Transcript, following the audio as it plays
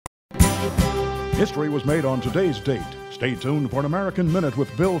History was made on today's date. Stay tuned for an American Minute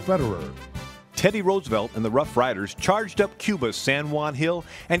with Bill Federer. Teddy Roosevelt and the Rough Riders charged up Cuba's San Juan Hill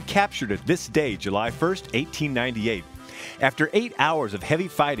and captured it this day, July 1st, 1898. After 8 hours of heavy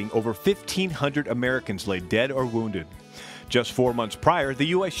fighting, over 1,500 Americans lay dead or wounded. Just 4 months prior, the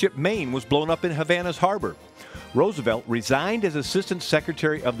U.S. ship Maine was blown up in Havana's harbor. Roosevelt resigned as Assistant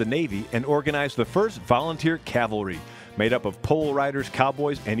Secretary of the Navy and organized the first volunteer cavalry, made up of pole riders,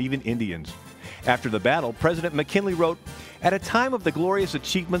 cowboys, and even Indians. After the battle, President McKinley wrote, "At a time of the glorious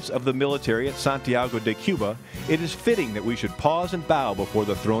achievements of the military at Santiago de Cuba, it is fitting that we should pause and bow before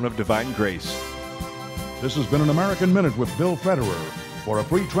the throne of divine grace." This has been an American Minute with Bill Federer. For a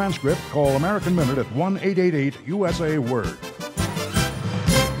free transcript, call American Minute at 1-888-USA-WORD.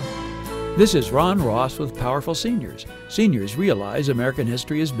 This is Ron Ross with Powerful Seniors. Seniors realize American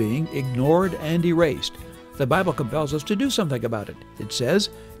history is being ignored and erased. The Bible compels us to do something about it. It says,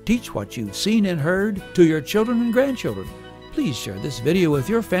 "Teach what you've seen and heard to your children and grandchildren." Please share this video with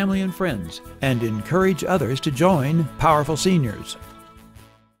your family and friends and encourage others to join Powerful Seniors.